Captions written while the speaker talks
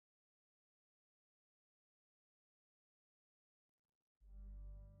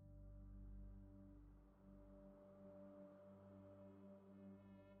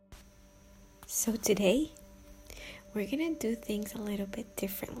So today, we're gonna do things a little bit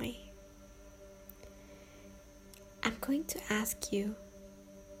differently. I'm going to ask you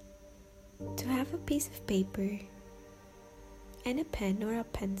to have a piece of paper and a pen or a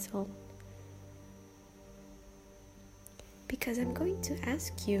pencil, because I'm going to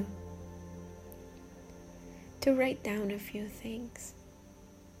ask you to write down a few things.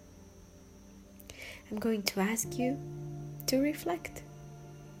 I'm going to ask you to reflect.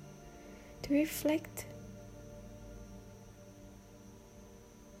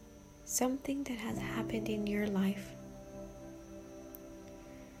 Something that has happened in your life.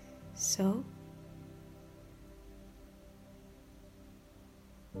 So,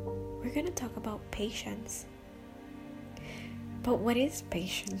 we're going to talk about patience. But what is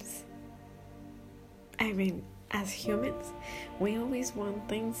patience? I mean, as humans, we always want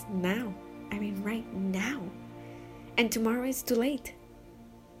things now. Right now. And tomorrow is too late.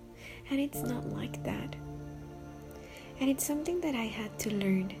 And it's not like that. And it's something that I had to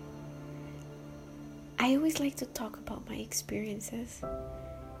learn. I always like to talk about my experiences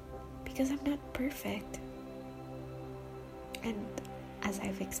because I'm not perfect. And as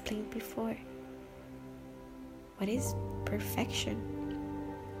I've explained before, what is perfection?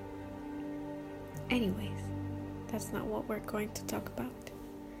 Anyways, that's not what we're going to talk about.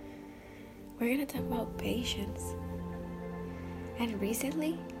 We're going to talk about patience. And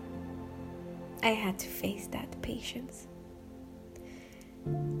recently, I had to face that patience.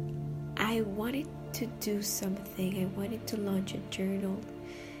 I wanted to do something. I wanted to launch a journal.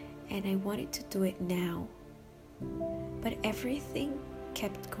 And I wanted to do it now. But everything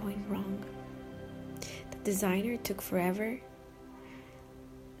kept going wrong. The designer took forever.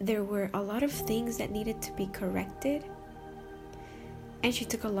 There were a lot of things that needed to be corrected. And she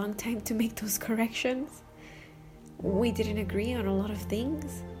took a long time to make those corrections. We didn't agree on a lot of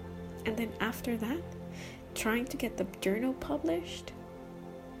things. And then after that, trying to get the journal published,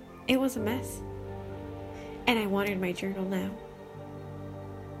 it was a mess. And I wanted my journal now.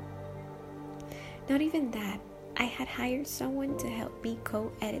 Not even that, I had hired someone to help me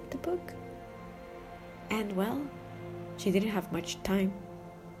co-edit the book. And well, she didn't have much time.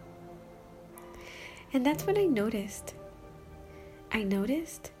 And that's when I noticed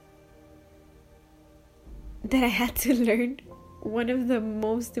that I had to learn one of the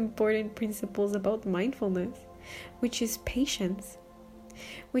most important principles about mindfulness, which is patience.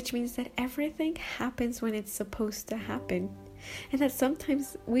 Which means that everything happens when it's supposed to happen. And that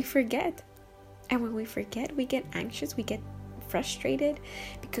sometimes we forget. And when we forget, we get anxious, we get frustrated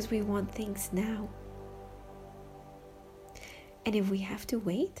because we want things now. And if we have to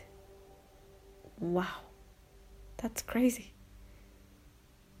wait, wow, that's crazy.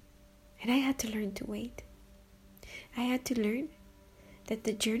 And I had to learn to wait. I had to learn that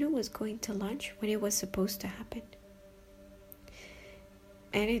the journal was going to launch when it was supposed to happen.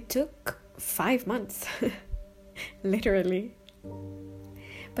 And it took 5 months, literally.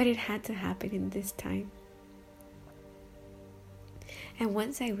 But it had to happen in this time. And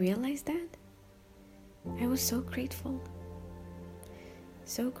once I realized that, I was so grateful.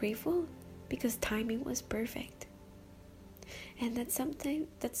 So grateful because timing was perfect. And that's something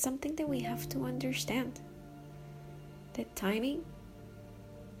that we have to understand. That timing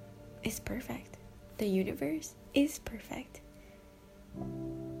is perfect. The universe is perfect.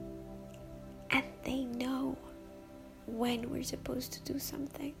 And they know when we're supposed to do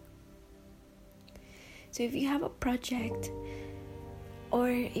something. So if you have a project, or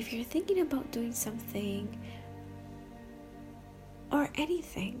if you're thinking about doing something, or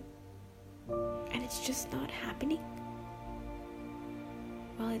anything, and it's just not happening,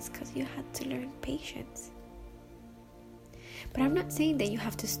 well, it's because you had to learn patience. But I'm not saying that you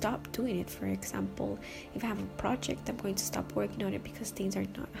have to stop doing it. For example, if I have a project, I'm going to stop working on it because things are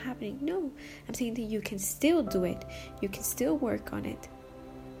not happening. No, I'm saying that you can still do it. You can still work on it.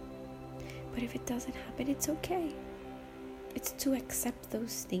 But if it doesn't happen, it's okay. It's to accept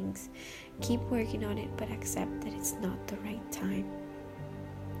those things. Keep working on it, but accept that it's not the right time.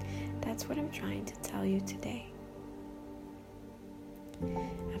 That's what I'm trying to tell you today.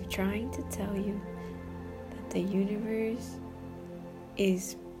 I'm trying to tell you that the universe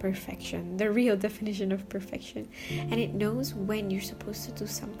is perfection, the real definition of perfection, and it knows when you're supposed to do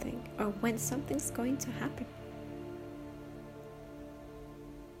something or when something's going to happen.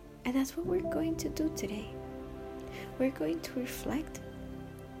 And that's what we're going to do today. We're going to reflect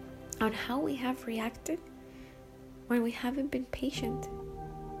on how we have reacted when we haven't been patient.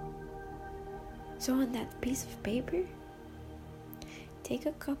 So on that piece of paper, take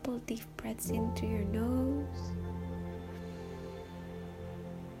a couple deep breaths into your nose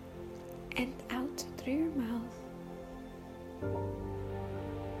and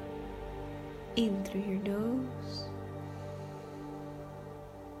In through your nose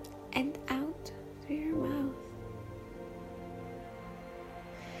and out through your mouth.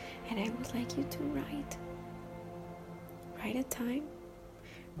 And I would like you to write a time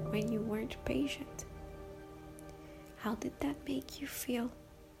when you weren't patient. How did that make you feel?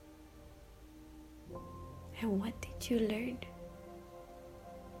 And what did you learn?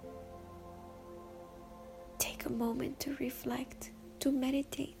 Take a moment to reflect, to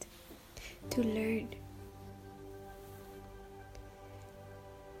meditate, to learn.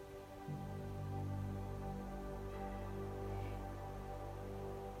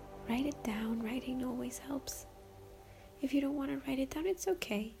 Write it down. Writing always helps. If you don't want to write it down, it's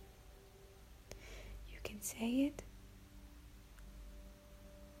okay. You can say it.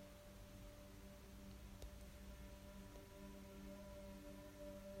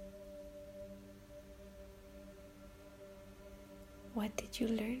 What did you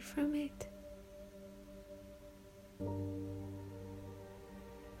learn from it?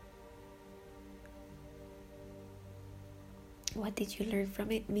 What did you learn from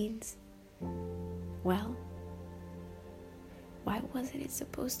it means, well, why wasn't it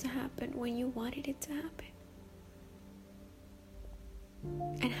supposed to happen when you wanted it to happen?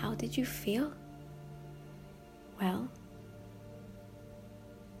 And how did you feel? Well,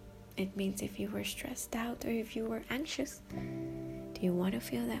 it means if you were stressed out or if you were anxious, do you want to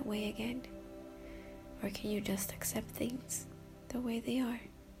feel that way again? Or can you just accept things the way they are?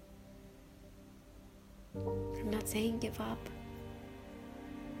 I'm not saying give up.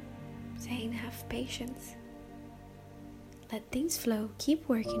 I'm saying have patience. Let things flow. Keep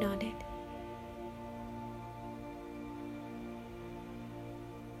working on it.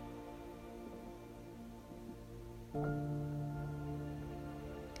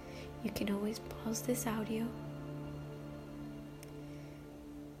 You can always pause this audio.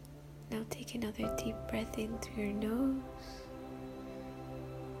 Now take another deep breath in through your nose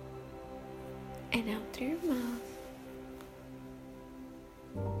and out through your mouth.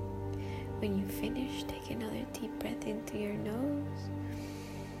 When you finish, take another deep breath in through your nose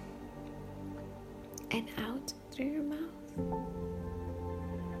and out through your mouth.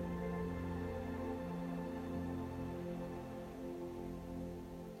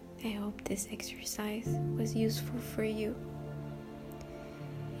 I hope this exercise was useful for you.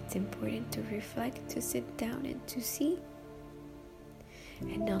 It's important to reflect, to sit down and to see,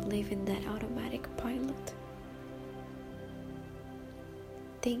 and not live in that automatic pilot.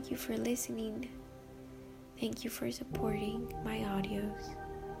 Thank you for listening. Thank you for supporting my audios.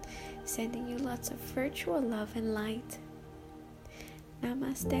 Sending you lots of virtual love and light.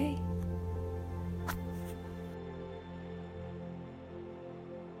 Namaste.